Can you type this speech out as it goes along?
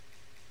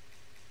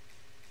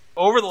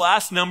over the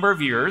last number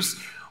of years,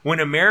 when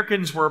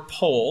Americans were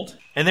polled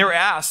and they were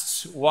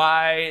asked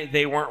why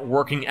they weren't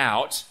working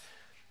out,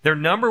 their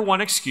number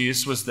one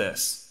excuse was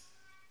this: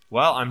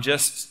 well, I'm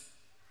just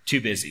too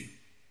busy.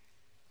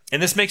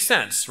 And this makes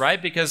sense,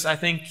 right? Because I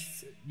think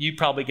you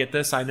probably get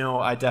this. I know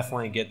I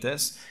definitely get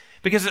this.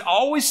 Because it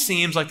always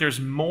seems like there's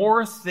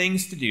more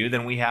things to do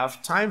than we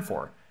have time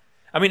for.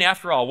 I mean,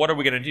 after all, what are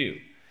we going to do?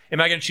 Am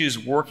I going to choose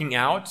working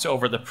out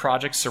over the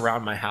projects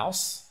around my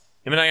house?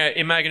 Am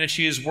I going to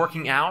choose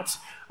working out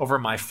over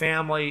my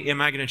family?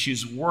 Am I going to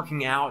choose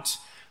working out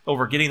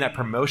over getting that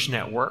promotion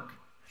at work?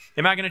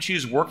 Am I going to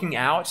choose working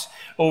out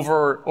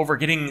over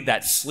getting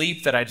that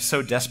sleep that I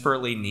so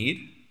desperately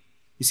need?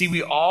 You see,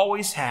 we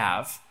always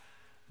have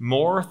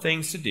more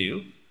things to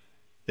do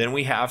than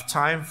we have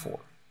time for.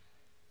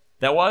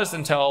 That was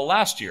until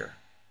last year,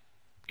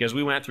 because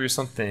we went through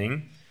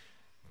something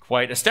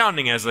quite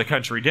astounding as a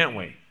country, didn't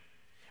we?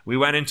 We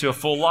went into a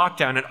full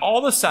lockdown, and all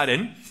of a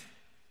sudden,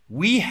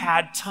 we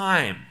had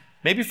time,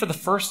 maybe for the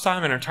first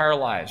time in our entire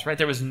lives, right?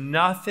 There was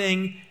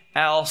nothing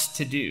else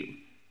to do.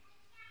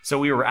 So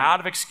we were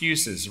out of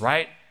excuses,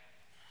 right?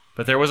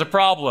 But there was a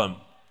problem.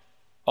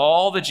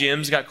 All the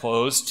gyms got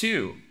closed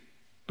too.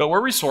 But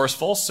we're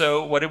resourceful,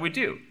 so what did we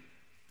do?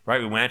 Right?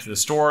 We went to the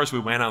stores, we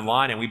went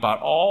online, and we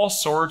bought all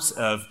sorts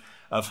of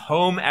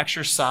home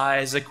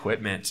exercise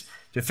equipment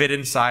to fit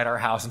inside our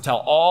house until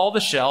all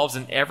the shelves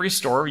in every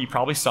store, you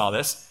probably saw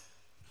this,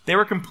 they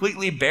were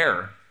completely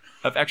bare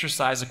of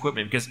exercise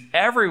equipment because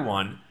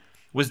everyone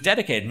was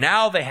dedicated.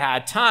 Now they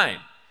had time,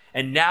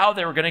 and now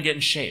they were going to get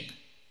in shape.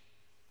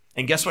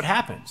 And guess what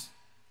happened?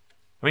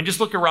 I mean,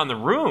 just look around the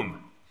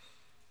room.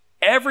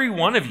 Every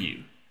one of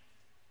you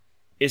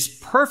is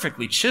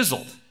perfectly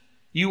chiseled.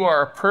 You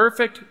are a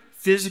perfect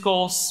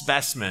physical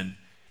specimen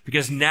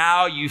because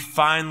now you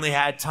finally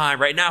had time.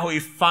 Right now we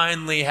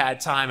finally had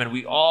time, and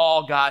we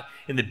all got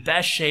in the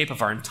best shape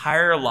of our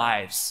entire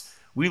lives.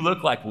 We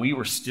look like we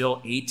were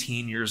still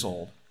 18 years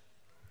old.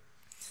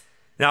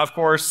 Now, of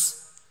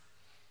course,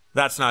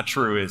 that's not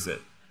true, is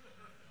it?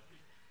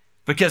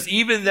 Because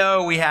even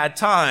though we had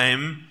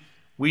time,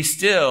 we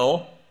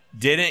still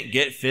didn't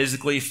get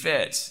physically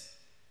fit.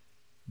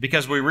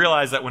 Because we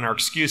realized that when our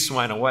excuse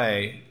went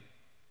away,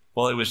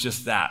 well, it was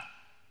just that,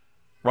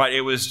 right?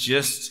 It was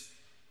just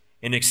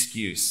an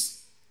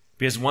excuse.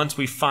 Because once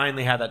we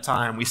finally had that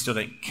time, we still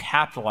didn't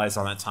capitalize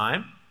on that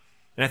time.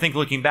 And I think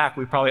looking back,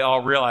 we probably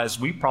all realized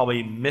we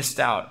probably missed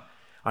out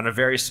on a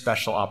very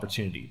special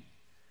opportunity.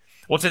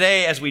 Well,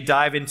 today, as we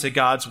dive into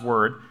God's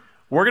Word,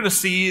 we're going to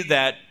see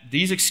that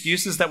these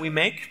excuses that we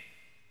make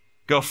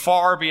go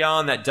far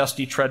beyond that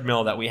dusty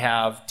treadmill that we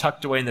have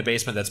tucked away in the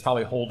basement that's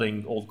probably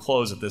holding old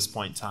clothes at this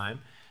point in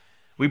time.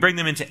 We bring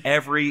them into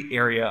every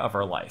area of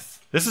our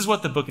life. This is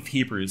what the book of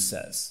Hebrews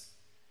says.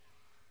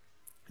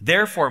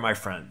 Therefore, my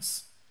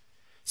friends,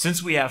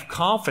 since we have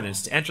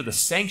confidence to enter the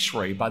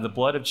sanctuary by the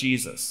blood of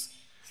Jesus,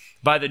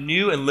 by the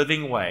new and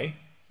living way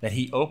that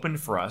he opened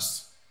for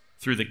us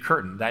through the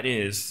curtain, that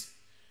is,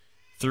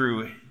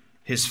 through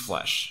his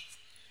flesh.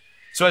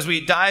 So as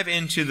we dive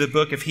into the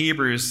book of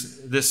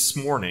Hebrews this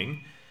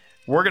morning,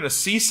 we're going to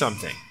see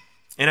something.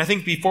 And I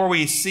think before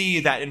we see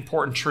that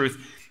important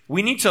truth,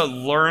 we need to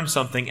learn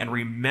something and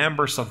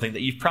remember something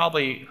that you've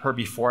probably heard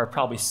before, I've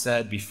probably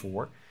said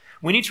before.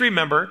 We need to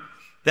remember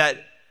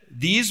that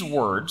these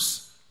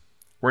words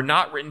were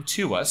not written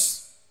to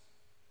us,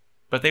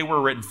 but they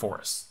were written for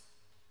us.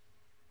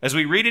 As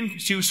we read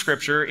into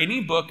Scripture,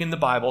 any book in the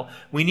Bible,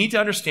 we need to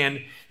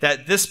understand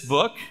that this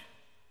book,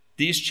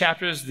 these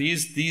chapters,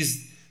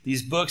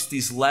 these books,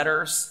 these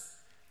letters,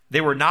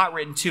 they were not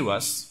written to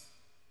us,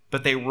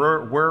 but they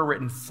were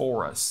written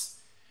for us.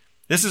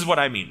 This is what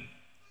I mean.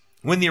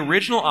 When the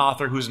original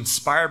author, who's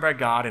inspired by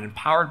God and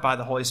empowered by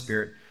the Holy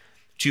Spirit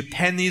to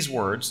pen these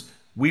words,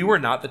 we were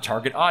not the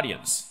target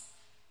audience.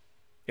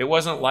 It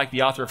wasn't like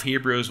the author of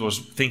Hebrews was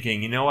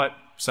thinking, you know what,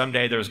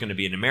 someday there's going to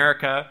be an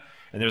America,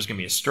 and there's going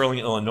to be a Sterling,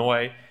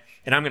 Illinois,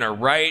 and I'm going to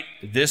write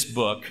this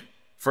book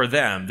for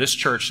them, this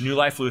church, New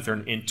Life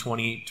Lutheran, in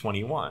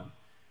 2021.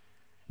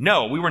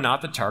 No, we were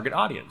not the target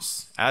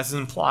audience, as is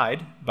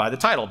implied by the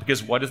title,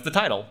 because what is the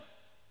title?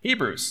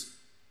 Hebrews,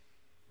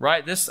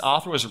 right? This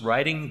author was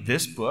writing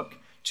this book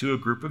to a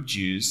group of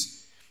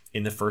Jews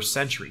in the first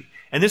century.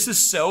 And this is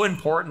so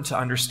important to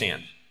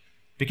understand,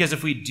 because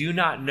if we do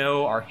not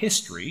know our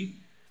history,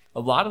 a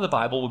lot of the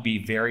Bible will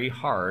be very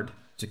hard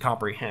to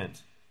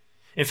comprehend.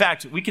 In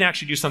fact, we can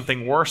actually do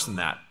something worse than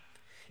that.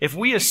 If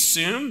we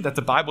assume that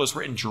the Bible is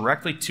written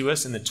directly to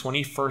us in the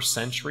 21st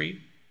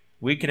century,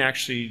 we can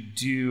actually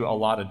do a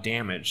lot of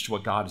damage to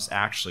what God is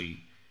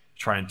actually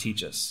trying to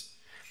teach us.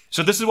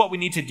 So this is what we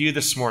need to do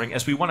this morning.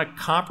 As we want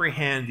to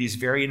comprehend these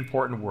very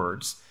important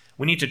words,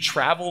 we need to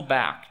travel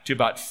back to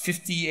about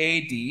 50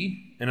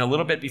 AD and a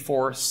little bit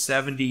before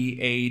 70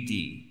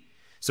 AD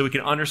so we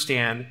can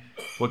understand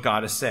what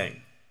God is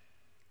saying.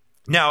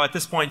 Now, at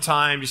this point in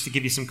time, just to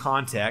give you some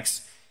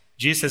context,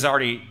 Jesus has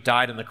already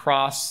died on the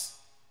cross.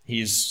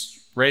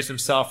 He's raised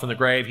himself from the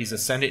grave. He's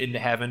ascended into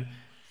heaven.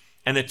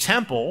 And the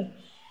temple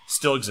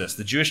still exists.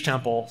 The Jewish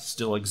temple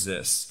still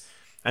exists.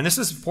 And this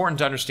is important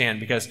to understand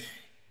because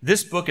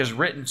this book is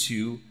written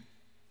to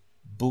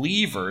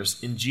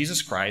believers in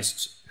Jesus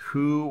Christ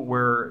who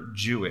were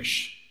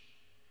Jewish.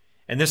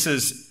 And this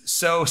is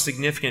so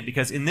significant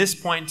because in this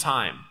point in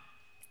time,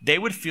 they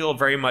would feel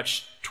very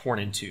much torn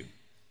in two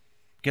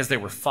because they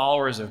were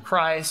followers of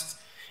Christ,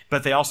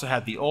 but they also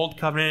had the old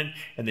covenant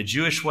and the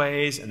Jewish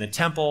ways and the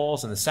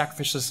temples and the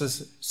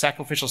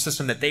sacrificial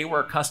system that they were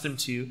accustomed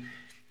to.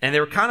 And they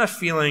were kind of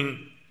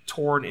feeling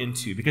torn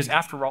into because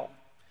after all,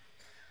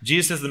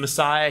 Jesus is the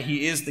Messiah.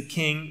 He is the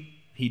King.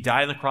 He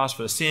died on the cross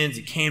for the sins.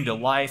 He came to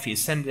life. He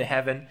ascended to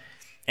heaven.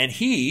 And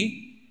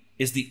he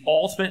is the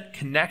ultimate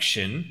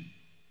connection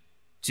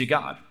to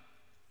God.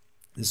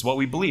 This is what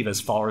we believe as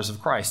followers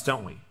of Christ,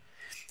 don't we?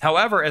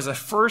 However, as a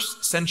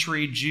first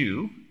century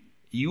Jew,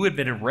 you had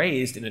been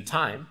raised in a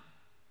time,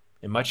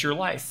 and much of your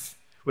life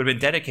would have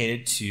been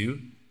dedicated to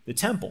the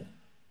temple.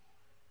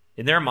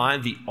 In their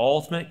mind, the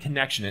ultimate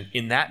connection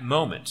in that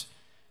moment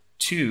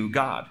to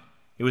God.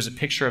 It was a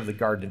picture of the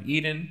Garden of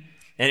Eden,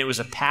 and it was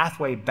a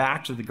pathway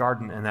back to the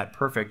garden and that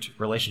perfect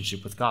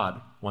relationship with God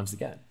once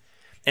again.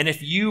 And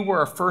if you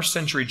were a first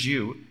century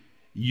Jew,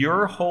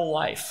 your whole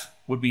life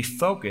would be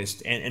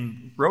focused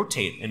and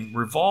rotate and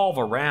revolve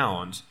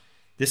around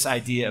this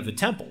idea of the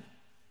temple,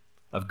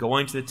 of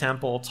going to the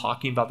temple,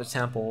 talking about the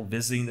temple,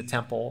 visiting the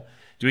temple,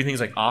 doing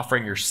things like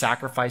offering your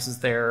sacrifices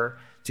there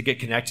to get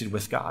connected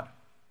with God.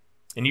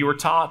 And you were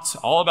taught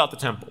all about the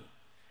temple.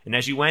 And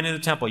as you went into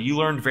the temple, you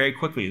learned very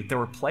quickly that there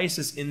were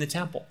places in the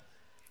temple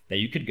that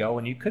you could go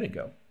and you couldn't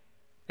go.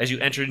 As you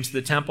entered into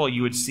the temple,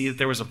 you would see that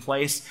there was a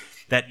place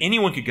that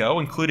anyone could go,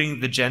 including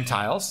the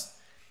Gentiles.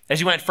 As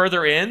you went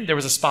further in, there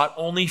was a spot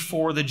only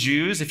for the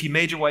Jews. If you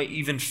made your way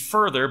even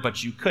further,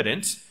 but you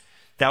couldn't,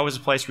 that was a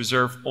place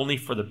reserved only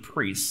for the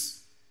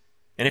priests.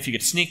 And if you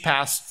could sneak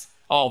past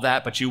all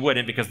that, but you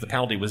wouldn't because the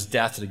penalty was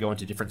death to go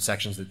into different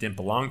sections that didn't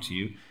belong to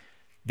you,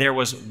 there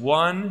was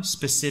one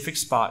specific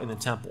spot in the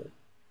temple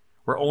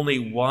where only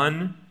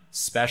one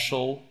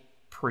special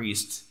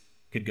priest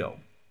could go.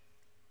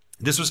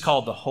 This was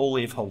called the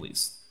Holy of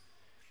Holies.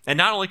 And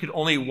not only could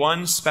only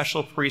one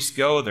special priest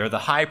go there, the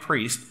high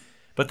priest,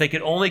 but they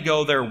could only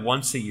go there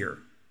once a year.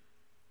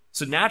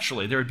 So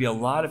naturally, there would be a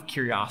lot of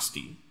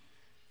curiosity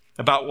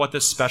about what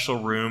this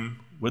special room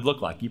would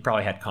look like. You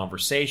probably had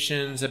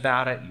conversations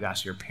about it. You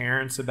asked your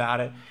parents about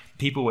it.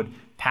 People would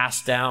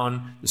pass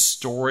down the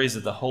stories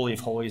of the Holy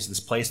of Holies, this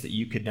place that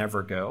you could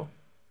never go.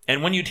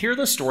 And when you'd hear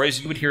those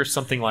stories, you would hear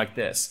something like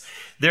this.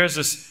 There's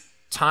this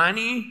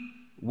tiny,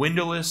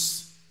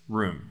 windowless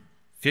room,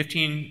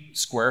 15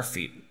 square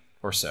feet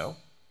or so.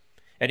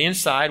 And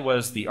inside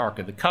was the Ark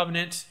of the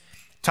Covenant.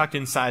 Tucked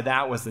inside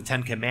that was the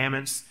Ten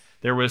Commandments.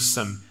 There was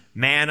some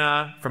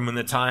manna from when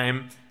the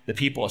time the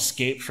people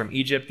escaped from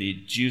Egypt, the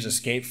Jews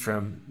escaped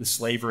from the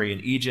slavery in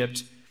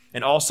Egypt.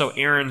 And also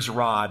Aaron's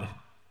rod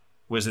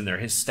was in there.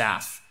 His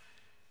staff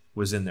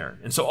was in there.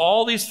 And so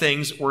all these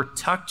things were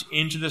tucked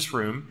into this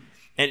room,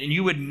 and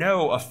you would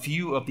know a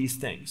few of these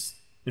things.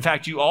 In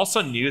fact, you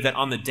also knew that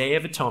on the Day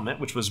of Atonement,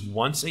 which was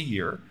once a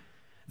year,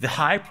 the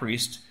high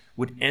priest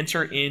would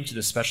enter into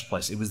the special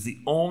place. It was the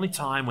only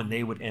time when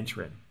they would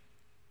enter in.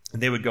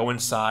 And they would go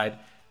inside,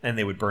 and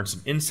they would burn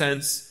some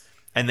incense,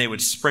 and they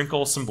would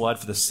sprinkle some blood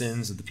for the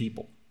sins of the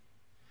people.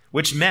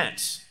 Which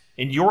meant,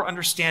 in your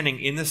understanding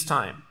in this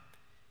time,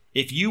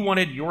 if you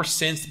wanted your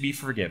sins to be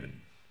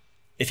forgiven,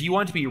 if you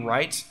wanted to be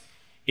right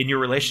in your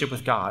relationship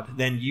with God,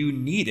 then you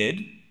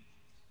needed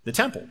the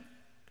temple.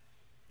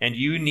 And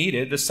you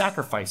needed the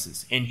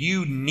sacrifices. And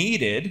you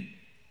needed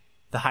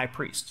the high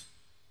priest.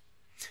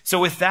 So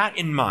with that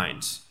in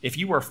mind, if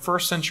you were a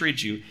first century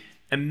Jew,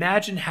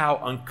 imagine how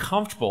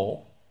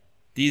uncomfortable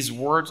these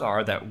words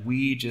are that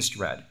we just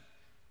read.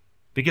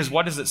 Because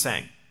what is it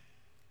saying?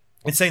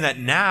 It's saying that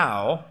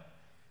now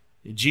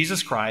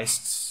Jesus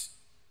Christ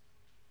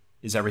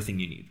is everything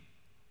you need.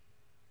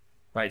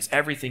 Right? It's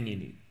everything you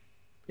need.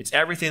 It's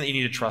everything that you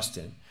need to trust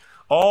in.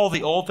 All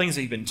the old things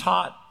that you've been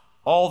taught,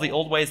 all the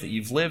old ways that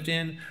you've lived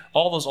in,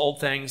 all those old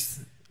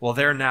things, well,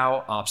 they're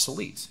now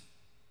obsolete.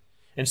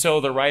 And so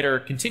the writer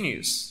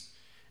continues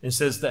and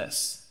says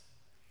this,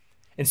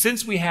 "And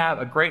since we have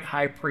a great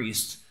high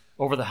priest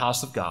over the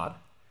house of God,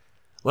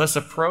 let us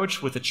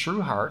approach with a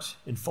true heart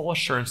in full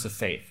assurance of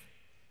faith,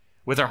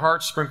 with our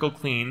hearts sprinkled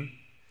clean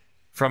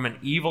from an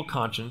evil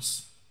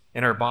conscience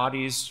and our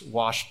bodies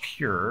washed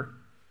pure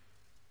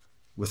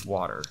with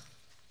water."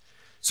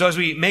 So as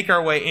we make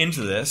our way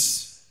into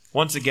this,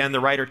 once again, the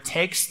writer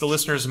takes the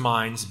listeners'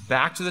 minds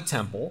back to the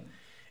temple,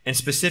 and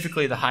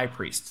specifically the high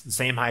priest, the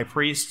same high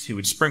priest who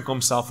would sprinkle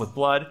himself with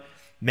blood,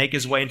 make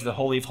his way into the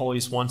Holy of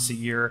Holies once a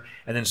year,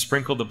 and then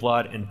sprinkle the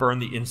blood and burn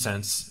the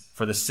incense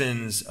for the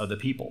sins of the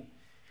people.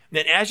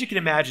 And as you can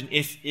imagine,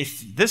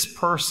 if this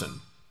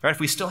person, right, if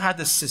we still had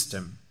this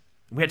system,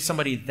 we had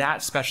somebody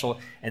that special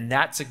and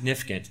that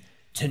significant,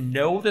 to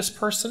know this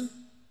person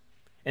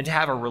and to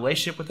have a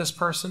relationship with this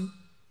person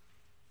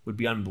would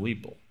be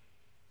unbelievable.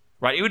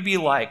 Right? It would be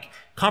like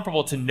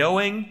comparable to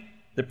knowing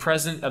the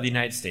President of the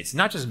United States.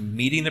 Not just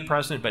meeting the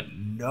President, but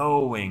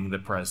knowing the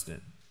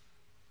President.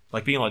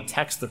 like being able to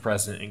text the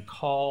president and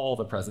call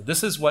the president.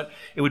 This is what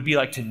it would be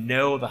like to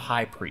know the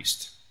high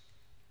priest.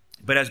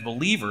 But as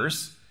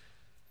believers,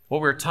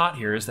 what we're taught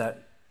here is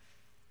that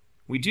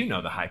we do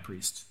know the high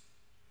priest.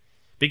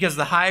 Because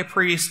the high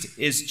priest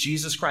is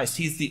Jesus Christ.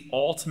 He's the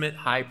ultimate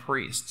high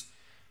priest.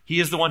 He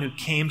is the one who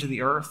came to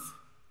the earth.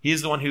 He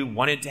is the one who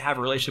wanted to have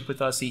a relationship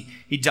with us.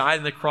 He died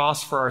on the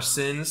cross for our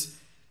sins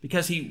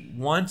because he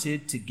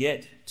wanted to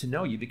get to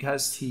know you,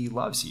 because he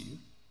loves you.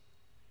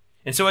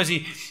 And so as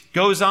he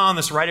goes on,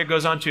 this writer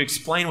goes on to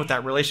explain what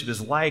that relationship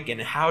is like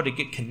and how to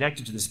get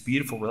connected to this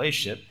beautiful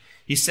relationship.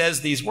 He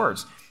says these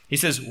words. He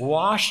says,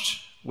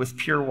 washed with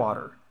pure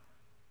water,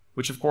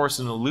 which of course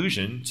is an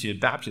allusion to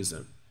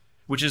baptism,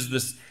 which is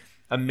this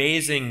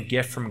amazing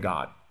gift from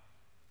God.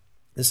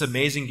 This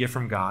amazing gift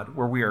from God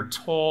where we are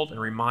told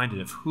and reminded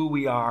of who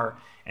we are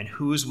and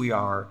whose we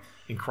are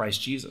in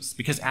Christ Jesus.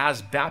 Because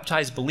as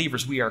baptized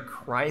believers, we are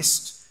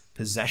Christ's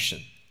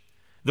possession.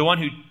 The one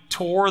who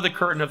tore the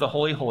curtain of the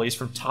Holy of Holies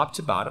from top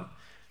to bottom,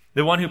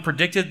 the one who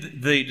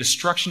predicted the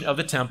destruction of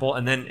the temple,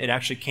 and then it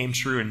actually came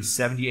true in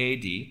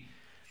 70 AD.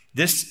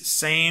 This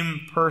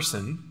same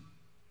person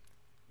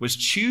was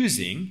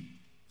choosing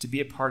to be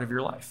a part of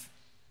your life.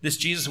 This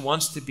Jesus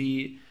wants to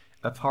be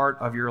a part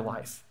of your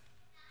life.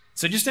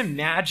 So just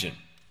imagine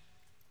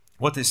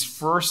what this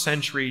first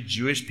century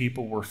Jewish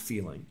people were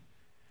feeling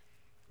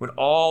when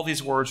all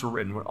these words were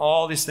written, when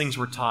all these things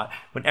were taught,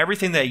 when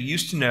everything they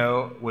used to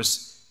know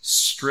was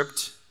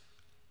stripped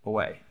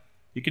away.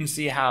 You can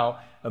see how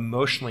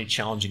emotionally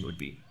challenging it would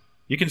be.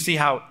 You can see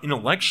how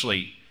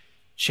intellectually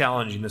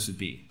challenging this would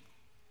be.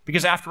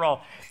 Because after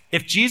all,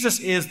 if Jesus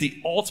is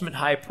the ultimate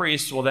high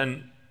priest, well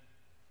then,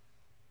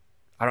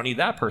 I don't need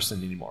that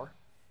person anymore.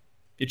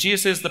 If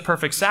Jesus is the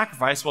perfect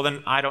sacrifice, well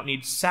then I don't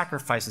need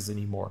sacrifices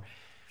anymore.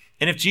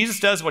 And if Jesus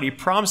does what he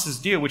promises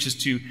to do, which is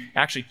to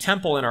actually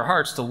temple in our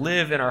hearts, to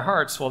live in our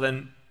hearts, well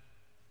then,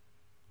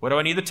 what do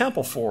I need the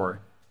temple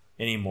for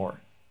anymore?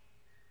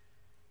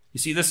 You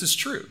see, this is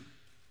true.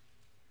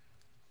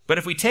 But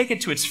if we take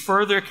it to its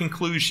further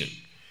conclusion,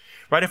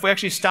 right, if we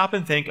actually stop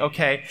and think,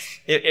 okay,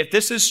 if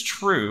this is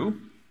true,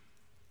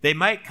 they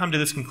might come to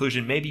this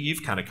conclusion. Maybe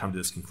you've kind of come to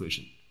this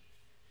conclusion.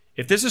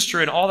 If this is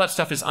true and all that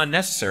stuff is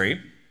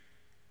unnecessary,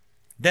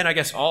 then I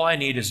guess all I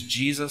need is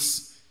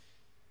Jesus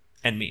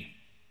and me.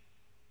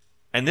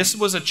 And this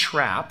was a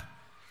trap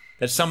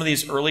that some of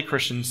these early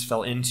Christians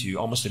fell into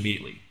almost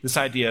immediately. This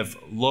idea of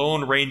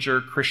Lone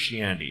Ranger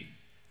Christianity.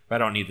 I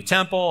don't need the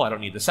temple. I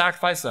don't need the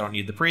sacrifice. I don't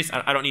need the priest.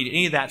 I don't need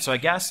any of that. So I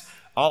guess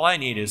all I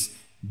need is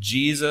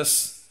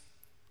Jesus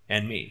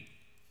and me.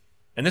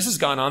 And this has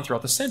gone on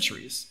throughout the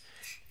centuries.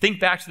 Think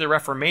back to the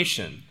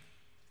Reformation,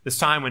 this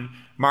time when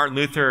Martin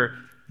Luther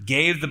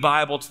gave the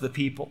Bible to the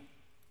people,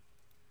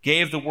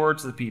 gave the word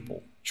to the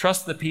people,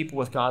 trusted the people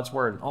with God's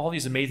word, and all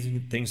these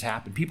amazing things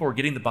happened. People were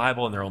getting the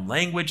Bible in their own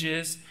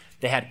languages.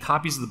 They had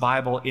copies of the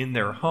Bible in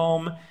their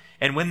home.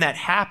 And when that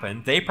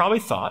happened, they probably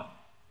thought,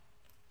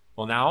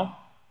 well, now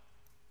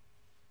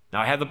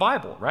I have the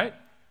Bible, right?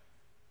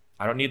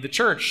 I don't need the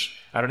church.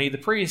 I don't need the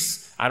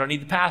priests. I don't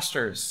need the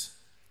pastors.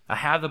 I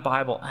have the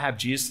Bible. I have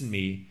Jesus in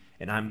me,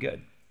 and I'm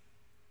good.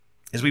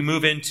 As we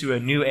move into a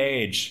new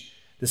age,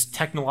 this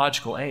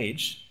technological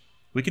age,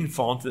 we can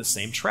fall into the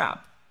same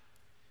trap.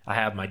 I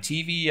have my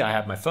TV, I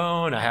have my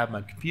phone, I have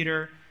my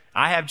computer.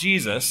 I have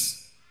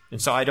Jesus, and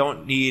so I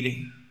don't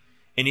need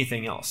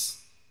anything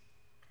else.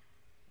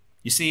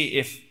 You see,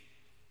 if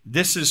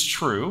this is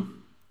true,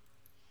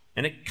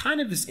 and it kind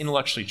of is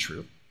intellectually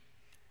true,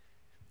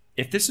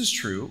 if this is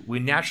true, we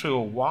naturally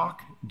will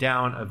walk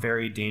down a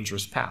very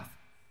dangerous path.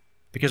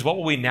 Because what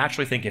will we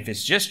naturally think? If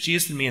it's just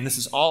Jesus and me and this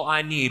is all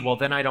I need, well,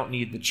 then I don't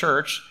need the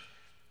church,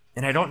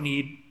 and I don't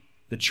need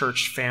the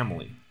church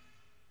family.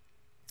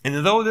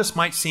 And though this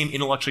might seem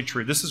intellectually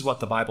true, this is what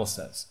the Bible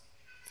says.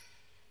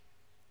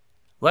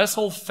 Let us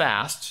hold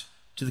fast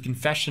to the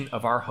confession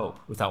of our hope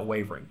without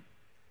wavering.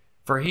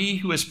 For he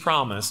who has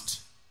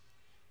promised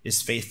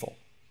is faithful.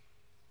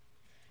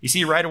 You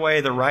see, right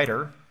away, the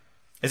writer,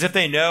 as if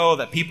they know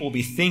that people will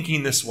be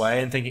thinking this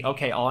way and thinking,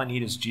 okay, all I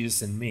need is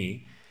Jesus and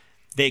me,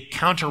 they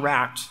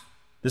counteract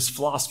this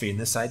philosophy and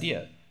this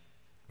idea.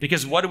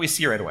 Because what do we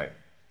see right away?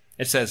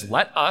 It says,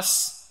 let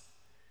us,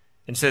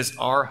 and it says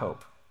our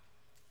hope.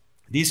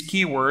 These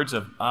key words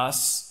of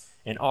us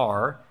and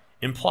our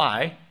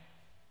imply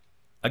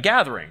a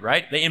gathering,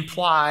 right? They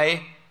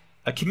imply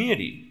a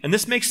community. And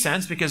this makes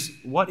sense because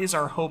what is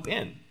our hope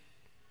in?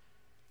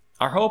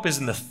 Our hope is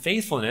in the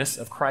faithfulness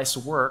of Christ's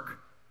work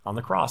on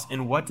the cross.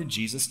 And what did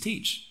Jesus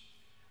teach?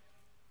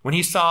 When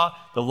he saw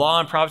the law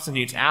and prophets and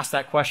he asked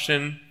that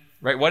question,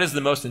 right? What is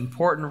the most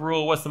important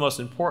rule? What's the most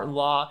important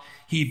law?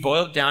 He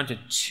boiled it down to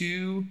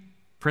two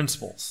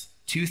principles,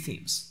 two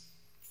themes.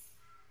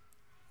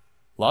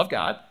 Love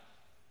God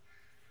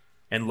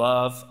and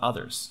love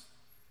others.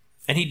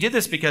 And he did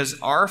this because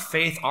our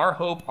faith, our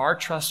hope, our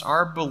trust,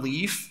 our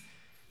belief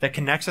that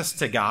connects us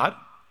to God,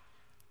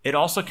 it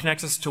also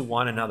connects us to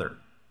one another.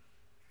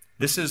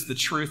 This is the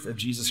truth of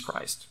Jesus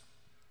Christ.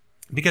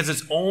 Because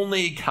it's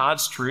only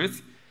God's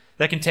truth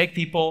that can take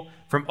people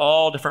from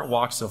all different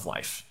walks of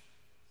life.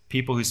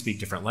 People who speak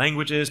different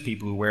languages,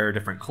 people who wear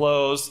different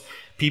clothes,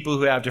 people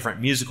who have different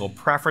musical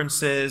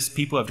preferences,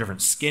 people who have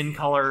different skin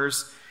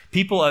colors,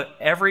 people of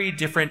every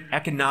different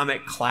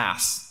economic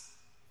class,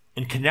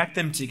 and connect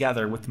them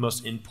together with the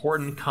most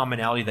important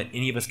commonality that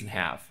any of us can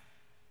have,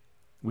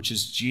 which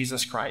is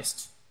Jesus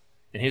Christ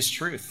and his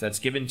truth that's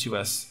given to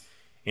us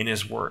in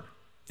his word.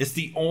 It's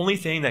the only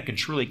thing that can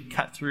truly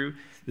cut through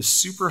the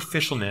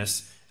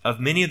superficialness of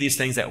many of these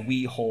things that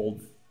we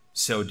hold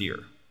so dear.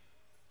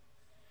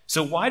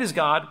 So why does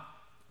God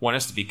want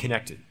us to be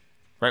connected?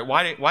 Right?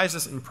 Why is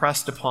this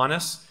impressed upon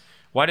us?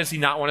 Why does he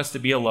not want us to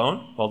be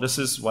alone? Well, this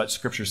is what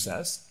Scripture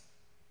says.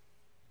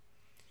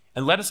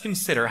 And let us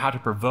consider how to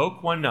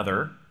provoke one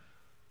another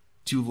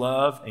to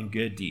love and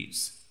good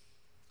deeds.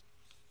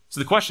 So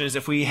the question is,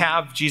 if we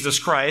have Jesus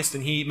Christ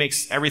and he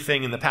makes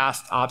everything in the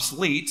past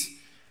obsolete,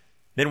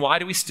 then why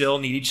do we still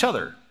need each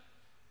other?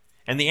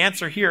 And the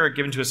answer here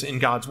given to us in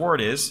God's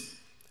word is,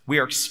 we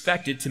are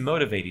expected to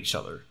motivate each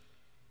other.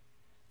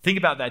 Think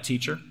about that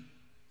teacher.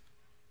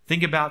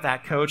 Think about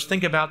that coach.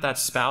 Think about that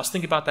spouse.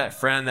 Think about that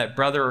friend, that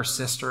brother or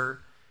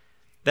sister,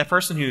 that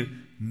person who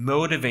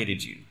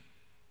motivated you.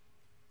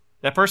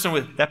 That person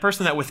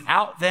that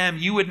without them,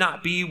 you would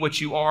not be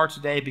what you are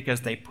today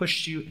because they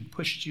pushed you and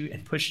pushed you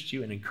and pushed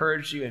you and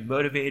encouraged you and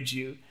motivated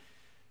you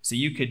so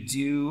you could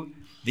do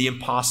the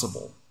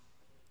impossible.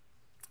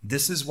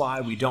 This is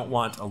why we don't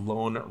want a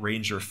Lone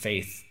Ranger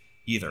faith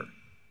either.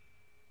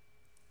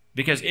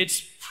 Because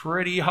it's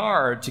pretty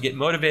hard to get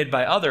motivated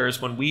by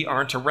others when we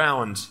aren't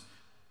around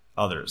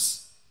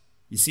others.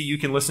 You see, you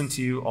can listen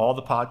to all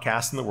the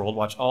podcasts in the world,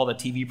 watch all the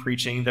TV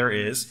preaching there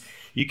is.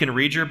 You can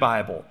read your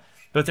Bible.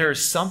 But there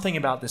is something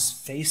about this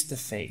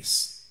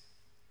face-to-face,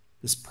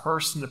 this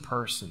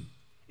person-to-person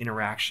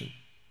interaction,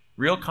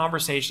 real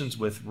conversations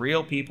with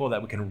real people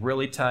that we can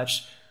really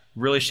touch,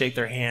 really shake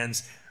their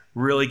hands,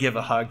 really give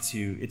a hug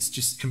to. It's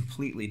just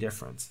completely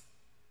different.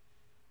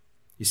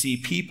 You see,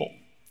 people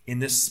in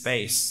this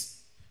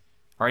space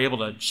are able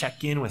to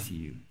check in with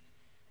you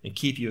and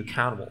keep you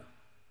accountable.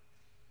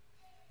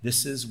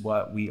 This is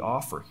what we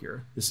offer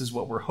here. This is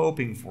what we're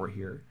hoping for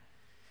here.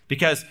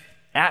 Because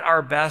at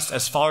our best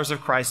as followers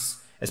of Christ,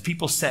 as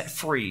people set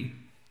free,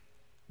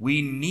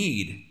 we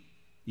need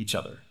each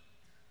other.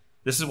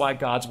 This is why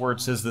God's word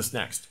says this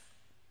next.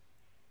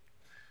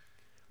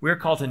 We are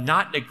called to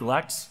not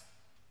neglect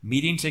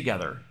meeting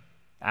together,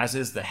 as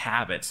is the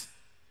habit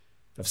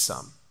of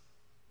some.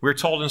 We're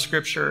told in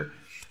Scripture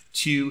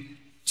to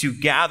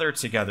gather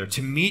together,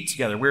 to meet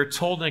together. We're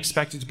told and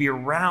expected to be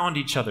around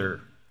each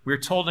other. We're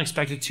told and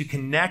expected to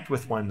connect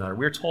with one another.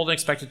 We're told and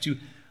expected to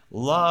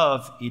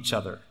love each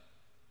other.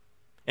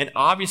 And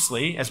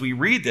obviously, as we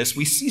read this,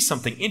 we see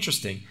something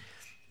interesting.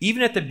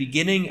 Even at the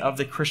beginning of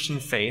the Christian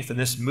faith and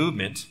this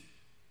movement,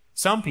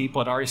 some people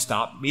had already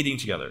stopped meeting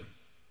together.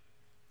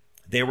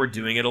 They were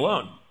doing it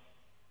alone.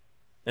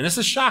 And this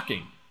is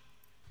shocking,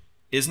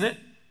 isn't it?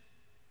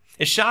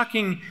 It's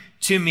shocking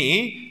to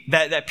me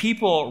that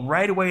people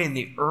right away in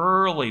the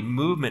early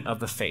movement of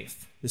the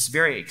faith, this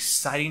very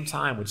exciting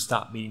time, would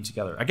stop meeting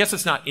together. I guess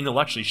it's not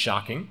intellectually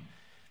shocking,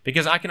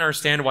 because I can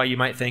understand why you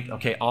might think,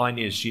 okay, all I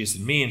need is Jesus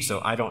and me, and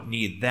so I don't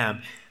need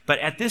them. But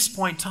at this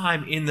point in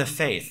time in the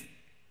faith,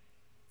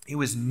 it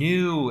was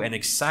new and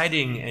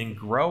exciting and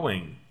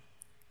growing.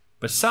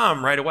 But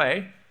some, right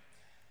away,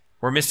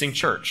 were missing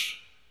church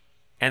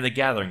and the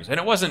gatherings. And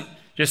it wasn't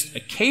just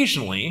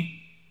occasionally.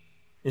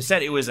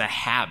 Instead, it was a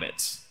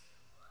habit,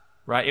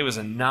 right? It was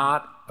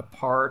not a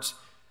part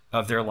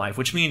of their life,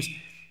 which means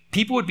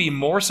people would be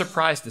more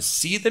surprised to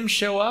see them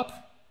show up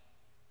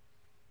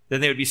then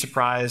they would be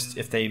surprised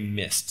if they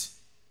missed,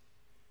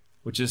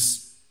 which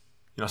is,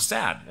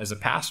 sad as a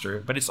pastor,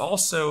 but it's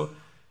also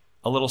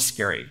a little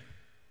scary.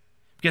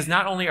 Because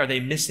not only are they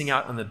missing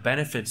out on the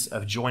benefits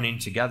of joining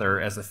together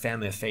as a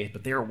family of faith,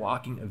 but they are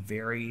walking a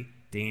very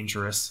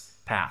dangerous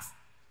path.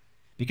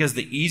 Because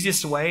the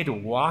easiest way to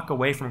walk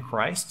away from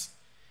Christ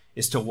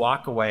is to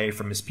walk away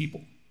from his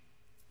people.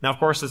 Now, of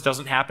course, this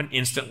doesn't happen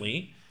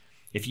instantly.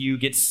 If you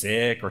get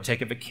sick or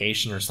take a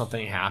vacation or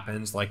something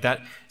happens like that,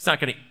 it's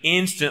not going to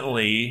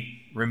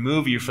instantly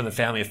remove you from the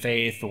family of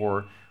faith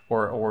or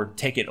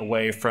take it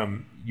away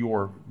from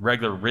your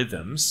regular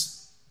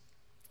rhythms.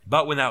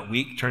 But when that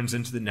week turns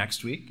into the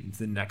next week, into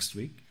the next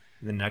week,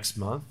 and the next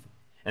month,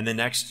 and the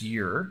next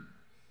year,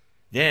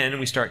 then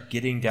we start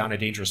getting down a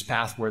dangerous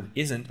path where it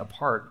isn't a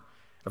part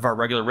of our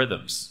regular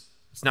rhythms.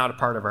 It's not a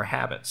part of our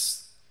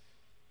habits.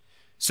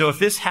 So if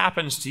this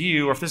happens to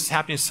you, or if this is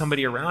happening to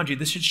somebody around you,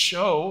 this should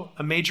show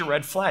a major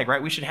red flag,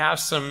 right? We should have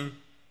some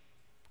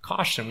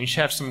caution. We should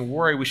have some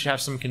worry. We should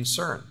have some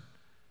concern.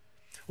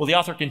 Well, the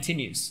author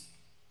continues.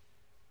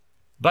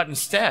 But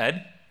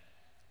instead,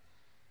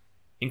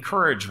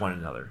 encourage one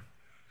another.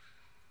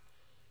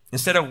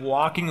 Instead of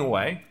walking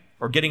away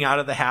or getting out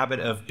of the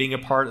habit of being a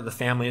part of the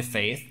family of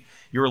faith,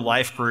 your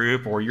life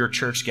group or your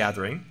church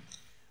gathering,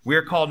 we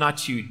are called not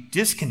to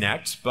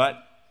disconnect,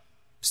 but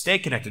stay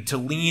connected, to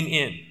lean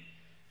in,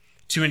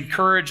 to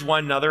encourage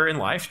one another in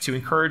life, to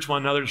encourage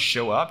one another to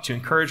show up, to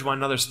encourage one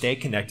another to stay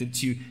connected,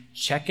 to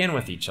check in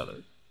with each other.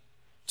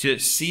 to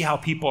see how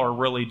people are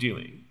really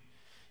doing,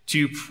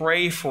 to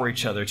pray for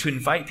each other, to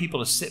invite people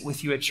to sit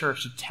with you at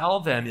church, to tell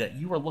them that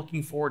you are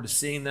looking forward to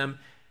seeing them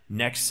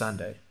next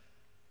Sunday.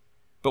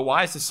 But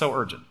why is this so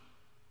urgent?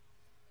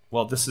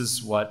 Well, this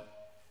is what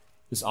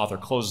this author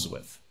closes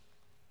with.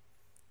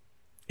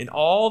 And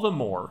all the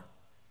more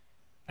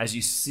as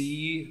you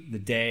see the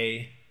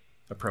day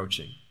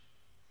approaching.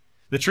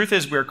 The truth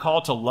is, we're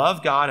called to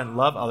love God and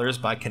love others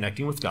by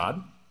connecting with God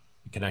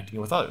and connecting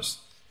with others.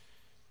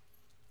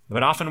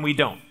 But often we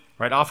don't,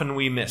 right? Often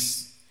we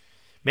miss.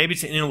 Maybe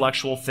it's an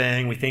intellectual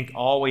thing. We think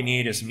all we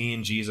need is me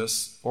and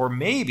Jesus. Or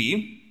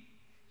maybe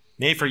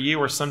for you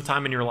or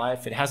sometime in your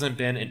life, it hasn't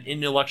been an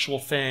intellectual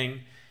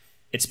thing.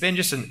 It's been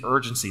just an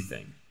urgency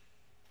thing.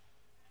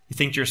 You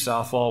think to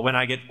yourself, well, when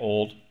I get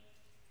old,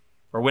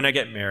 or when I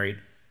get married,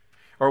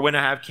 or when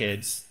I have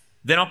kids,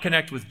 then I'll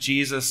connect with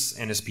Jesus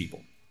and his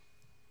people.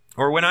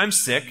 Or when I'm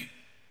sick,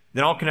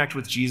 then I'll connect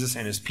with Jesus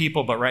and his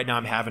people, but right now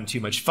I'm having too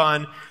much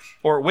fun.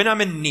 Or when I'm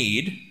in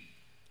need,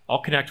 I'll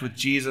connect with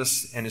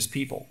Jesus and his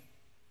people.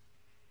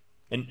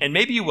 And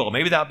maybe you will.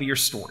 Maybe that'll be your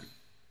story.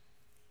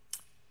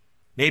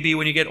 Maybe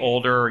when you get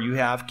older or you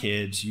have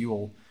kids, you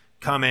will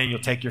come in, you'll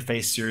take your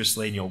faith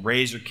seriously, and you'll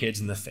raise your kids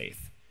in the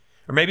faith.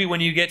 Or maybe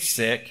when you get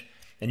sick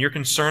and you're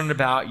concerned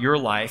about your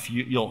life,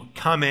 you'll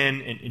come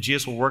in and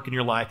Jesus will work in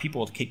your life. People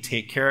will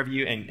take care of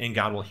you and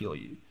God will heal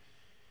you.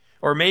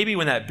 Or maybe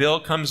when that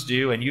bill comes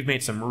due and you've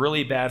made some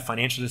really bad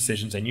financial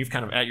decisions and you've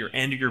kind of at your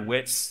end of your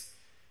wits,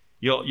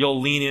 you'll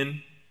lean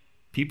in.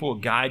 People will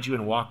guide you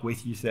and walk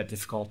with you through that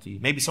difficulty.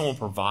 Maybe someone will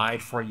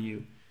provide for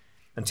you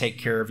and take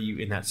care of you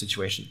in that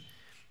situation.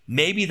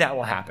 Maybe that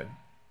will happen,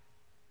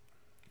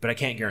 but I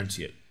can't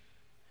guarantee it.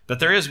 But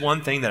there is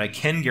one thing that I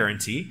can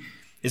guarantee,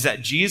 is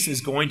that Jesus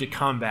is going to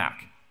come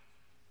back.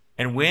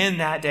 And when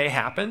that day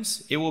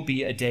happens, it will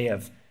be a day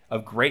of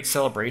great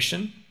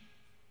celebration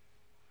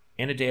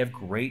and a day of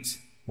great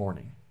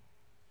mourning.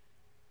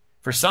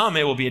 For some,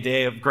 it will be a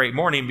day of great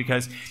mourning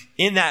because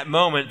in that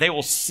moment, they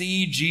will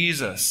see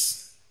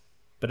Jesus,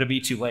 but it'll be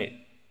too late.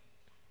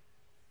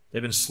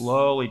 They've been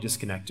slowly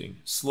disconnecting.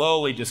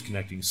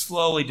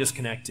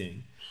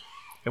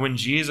 And when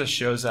Jesus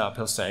shows up,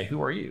 he'll say, "Who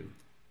are you?"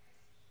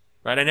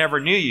 Right? "I never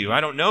knew you.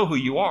 I don't know who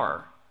you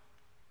are."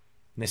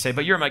 And they say,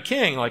 "But you're my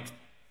king." Like,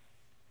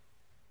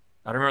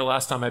 I don't remember the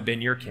last time I've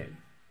been your king.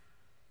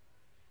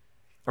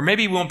 Or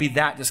maybe we won't be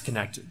that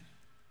disconnected,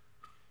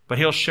 but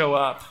he'll show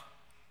up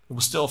and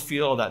we'll still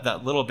feel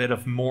that little bit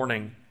of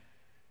mourning.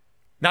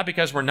 Not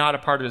because we're not a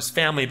part of his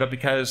family, but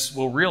because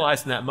we'll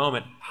realize in that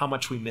moment how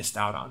much we missed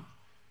out on.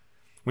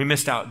 We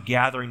missed out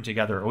gathering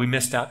together, or we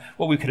missed out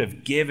what we could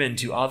have given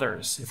to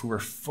others if we were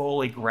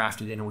fully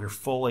grafted in and we were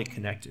fully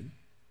connected.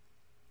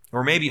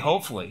 Or maybe,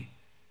 hopefully,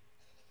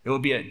 it will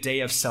be a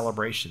day of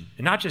celebration.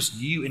 And not just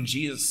you and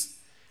Jesus,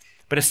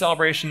 but a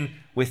celebration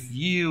with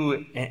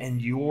you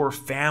and your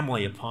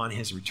family upon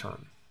his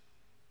return.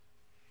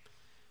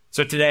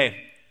 So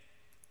today,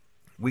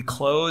 we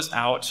close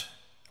out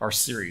our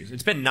series.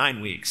 It's been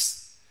 9 weeks.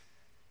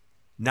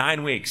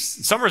 9 weeks.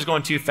 Summer's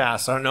going too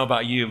fast. I don't know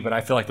about you, but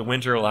I feel like the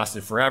winter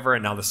lasted forever,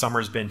 and now the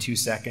summer's been 2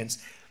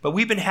 seconds. But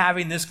we've been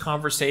having this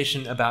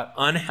conversation about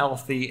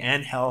unhealthy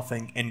and health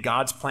and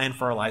God's plan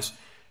for our lives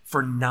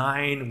for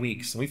 9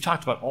 weeks. And we've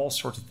talked about all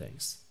sorts of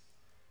things.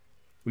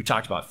 We've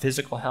talked about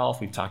physical health.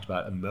 We've talked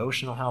about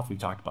emotional health. We've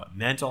talked about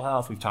mental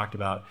health. We've talked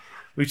about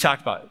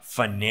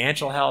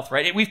financial health,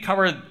 right? We've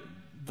covered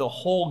the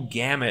whole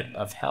gamut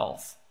of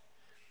health.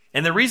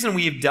 And the reason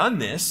we've done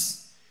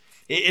this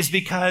is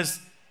because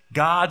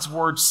God's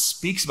word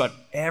speaks about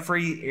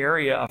every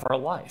area of our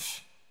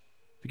life.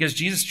 Because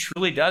Jesus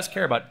truly does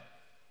care about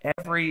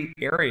every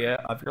area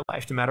of your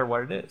life, no matter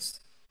what it is.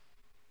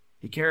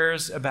 He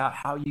cares about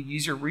how you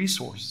use your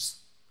resources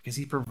because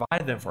he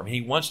provided them for him.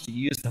 He wants to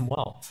use them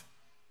well.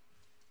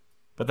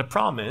 But the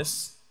problem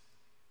is,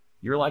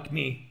 you're like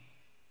me,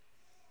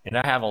 and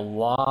I have a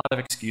lot of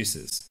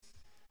excuses.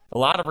 A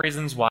lot of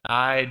reasons why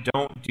I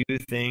don't do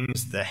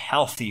things the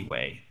healthy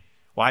way,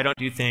 why I don't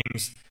do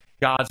things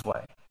God's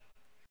way.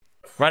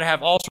 Right? I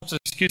have all sorts of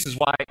excuses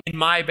why in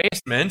my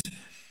basement,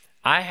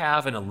 I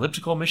have an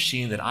elliptical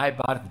machine that I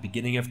bought at the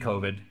beginning of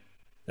COVID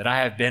that I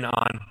have been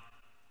on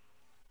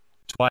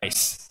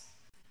twice.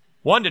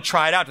 One, to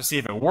try it out to see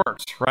if it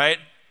worked, right?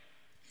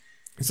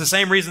 It's the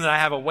same reason that I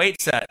have a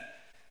weight set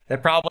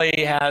that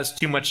probably has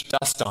too much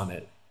dust on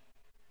it.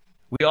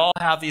 We all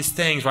have these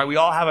things, right? We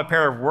all have a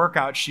pair of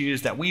workout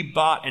shoes that we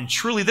bought, and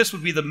truly this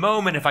would be the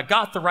moment, if I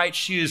got the right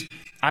shoes,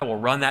 I will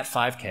run that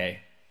 5K.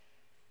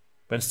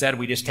 But instead,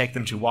 we just take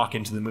them to walk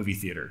into the movie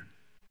theater.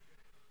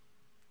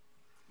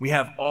 We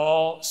have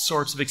all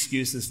sorts of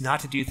excuses not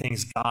to do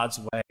things God's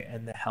way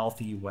and the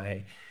healthy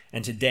way.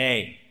 And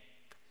today,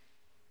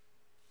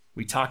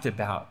 we talked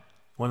about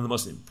one of the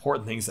most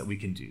important things that we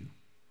can do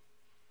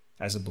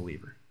as a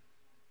believer,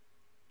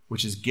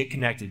 which is get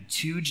connected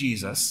to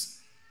Jesus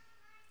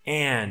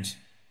and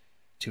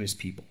to his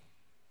people.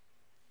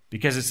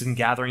 Because it's in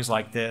gatherings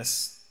like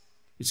this,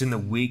 it's in the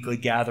weekly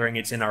gathering,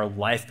 it's in our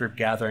life group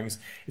gatherings,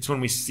 it's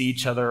when we see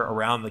each other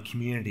around the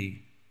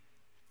community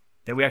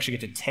that we actually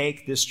get to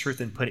take this truth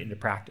and put it into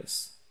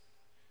practice.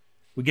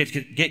 We get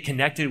to get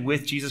connected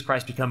with Jesus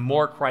Christ, become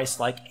more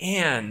Christ-like,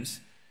 and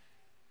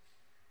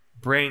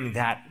bring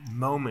that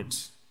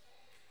moment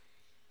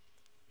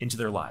into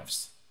their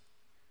lives.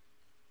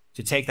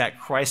 To take that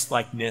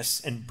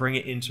Christ-likeness and bring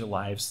it into their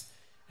lives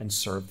and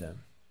serve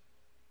them.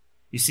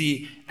 You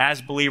see,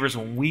 as believers,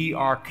 when we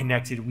are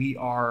connected, we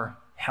are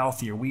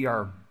healthier, we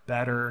are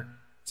better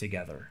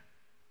together.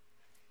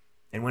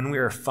 And when we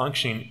are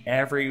functioning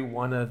every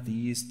one of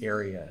these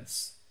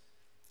areas,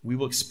 we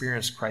will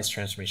experience Christ's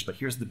transformation. But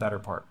here's the better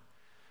part.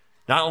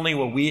 Not only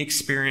will we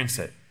experience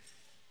it,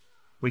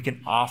 we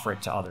can offer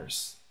it to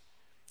others,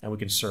 and we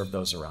can serve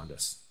those around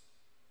us.